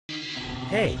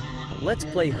Hey, let's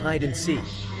play hide and seek.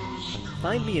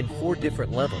 Find me in 4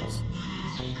 different levels.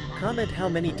 Comment how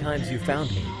many times you found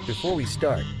me. Before we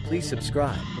start, please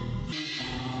subscribe.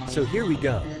 So here we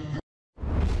go.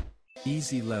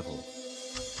 Easy level.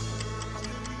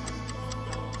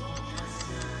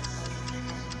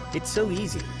 It's so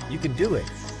easy, you can do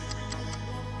it.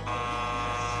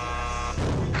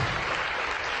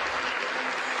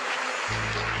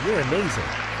 You're amazing.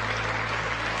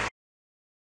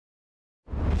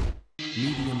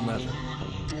 Medium level.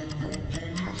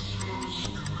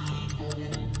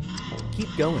 Keep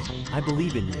going, I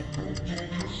believe in you.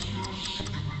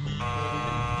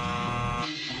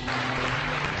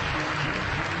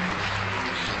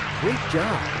 Great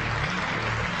job.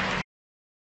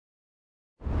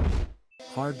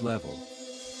 Hard level.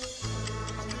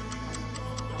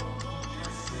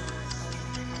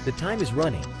 The time is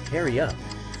running, hurry up.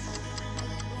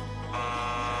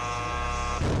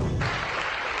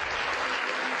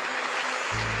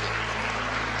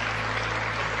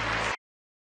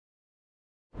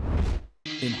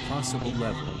 Impossible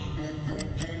level.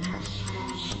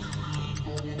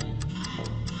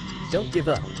 Don't give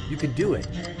up, you can do it.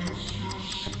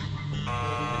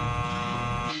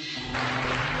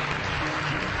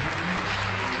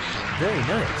 Very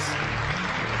nice.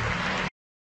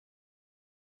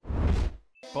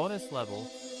 Bonus level,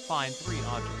 find 3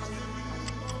 objects.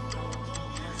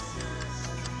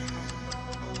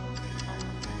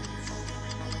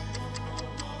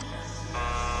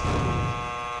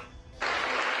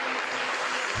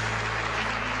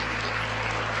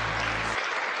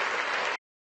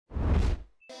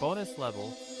 Bonus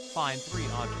level, find 3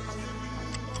 objects.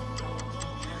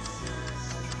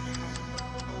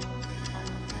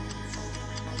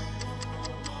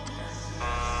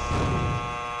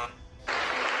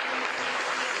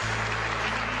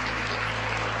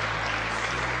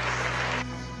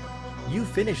 You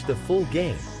finished the full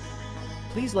game.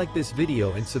 Please like this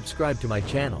video and subscribe to my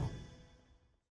channel.